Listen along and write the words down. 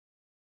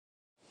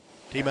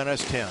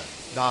T-minus 10,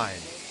 9,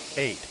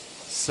 8,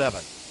 7,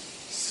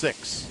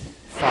 6,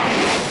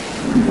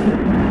 5,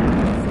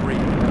 3, 2,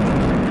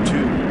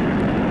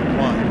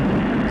 1,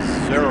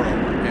 0,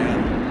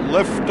 and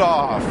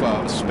liftoff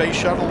of Space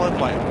Shuttle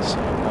Atlantis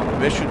on a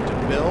mission to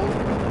build,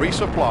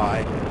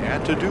 resupply,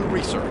 and to do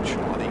research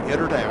on the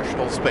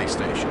International Space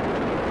Station.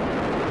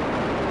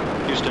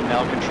 Houston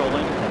now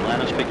controlling.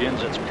 Atlantis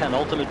begins its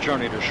penultimate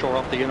journey to shore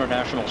up the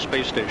International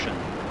Space Station.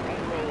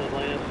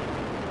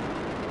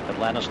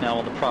 Atlantis now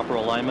in the proper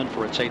alignment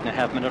for its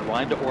 8.5-minute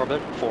ride to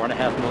orbit.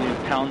 4.5 million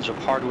pounds of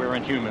hardware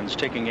and humans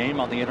taking aim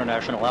on the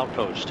international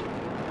outpost.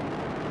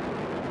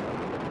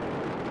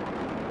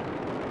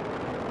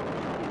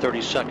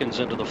 30 seconds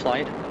into the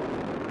flight.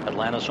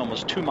 Atlantis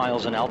almost 2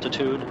 miles in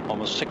altitude,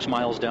 almost 6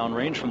 miles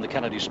downrange from the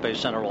Kennedy Space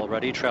Center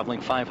already,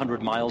 traveling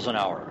 500 miles an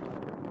hour.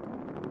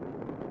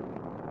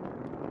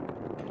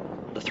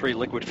 The 3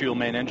 liquid fuel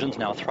main engines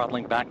now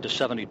throttling back to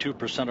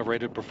 72% of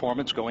rated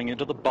performance, going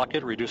into the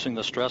bucket, reducing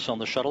the stress on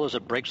the shuttle as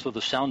it breaks through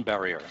the sound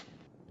barrier.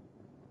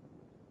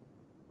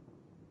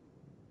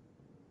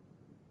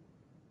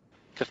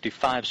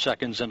 55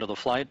 seconds into the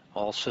flight,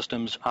 all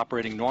systems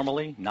operating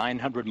normally,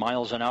 900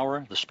 miles an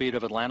hour. The speed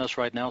of Atlantis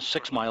right now,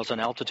 6 miles in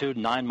altitude,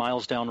 9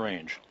 miles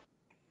downrange.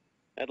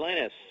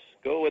 Atlantis,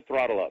 go with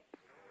throttle up.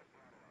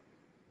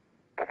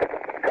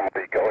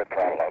 Copy, go with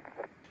throttle up.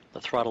 The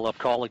throttle up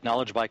call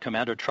acknowledged by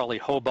Commander Charlie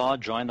Hobaugh,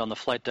 joined on the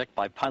flight deck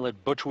by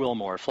pilot Butch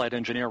Wilmore, flight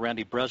engineer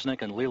Randy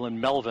Bresnik, and Leland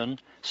Melvin.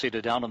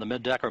 Seated down on the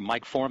middeck are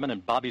Mike Foreman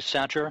and Bobby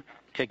Satcher,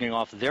 kicking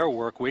off their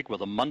work week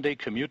with a Monday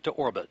commute to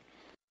orbit.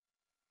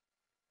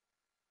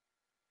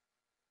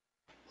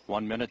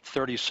 1 minute,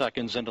 30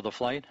 seconds into the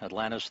flight.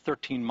 Atlantis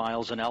 13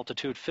 miles in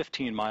altitude,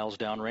 15 miles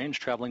downrange,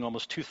 traveling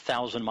almost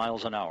 2,000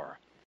 miles an hour.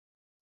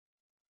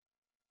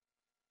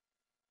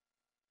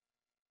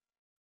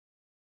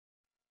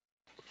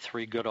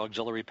 Three good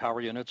auxiliary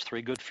power units,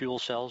 3 good fuel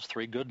cells,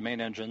 3 good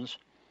main engines.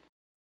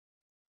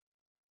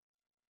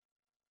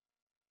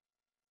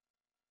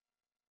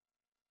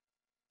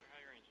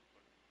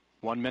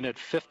 One minute,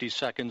 50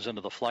 seconds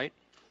into the flight.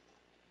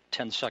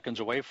 10 seconds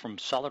away from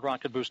solid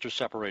rocket booster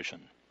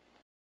separation.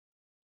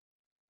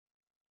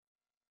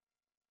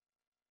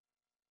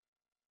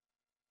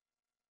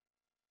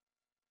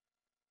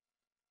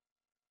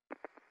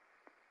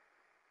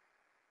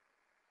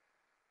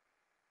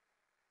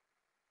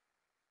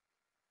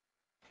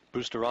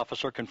 Booster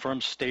officer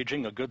confirms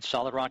staging a good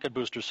solid rocket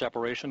booster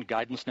separation.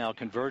 Guidance now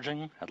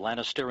converging.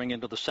 Atlantis steering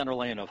into the center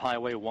lane of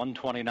Highway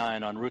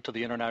 129 en route to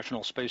the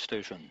International Space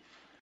Station.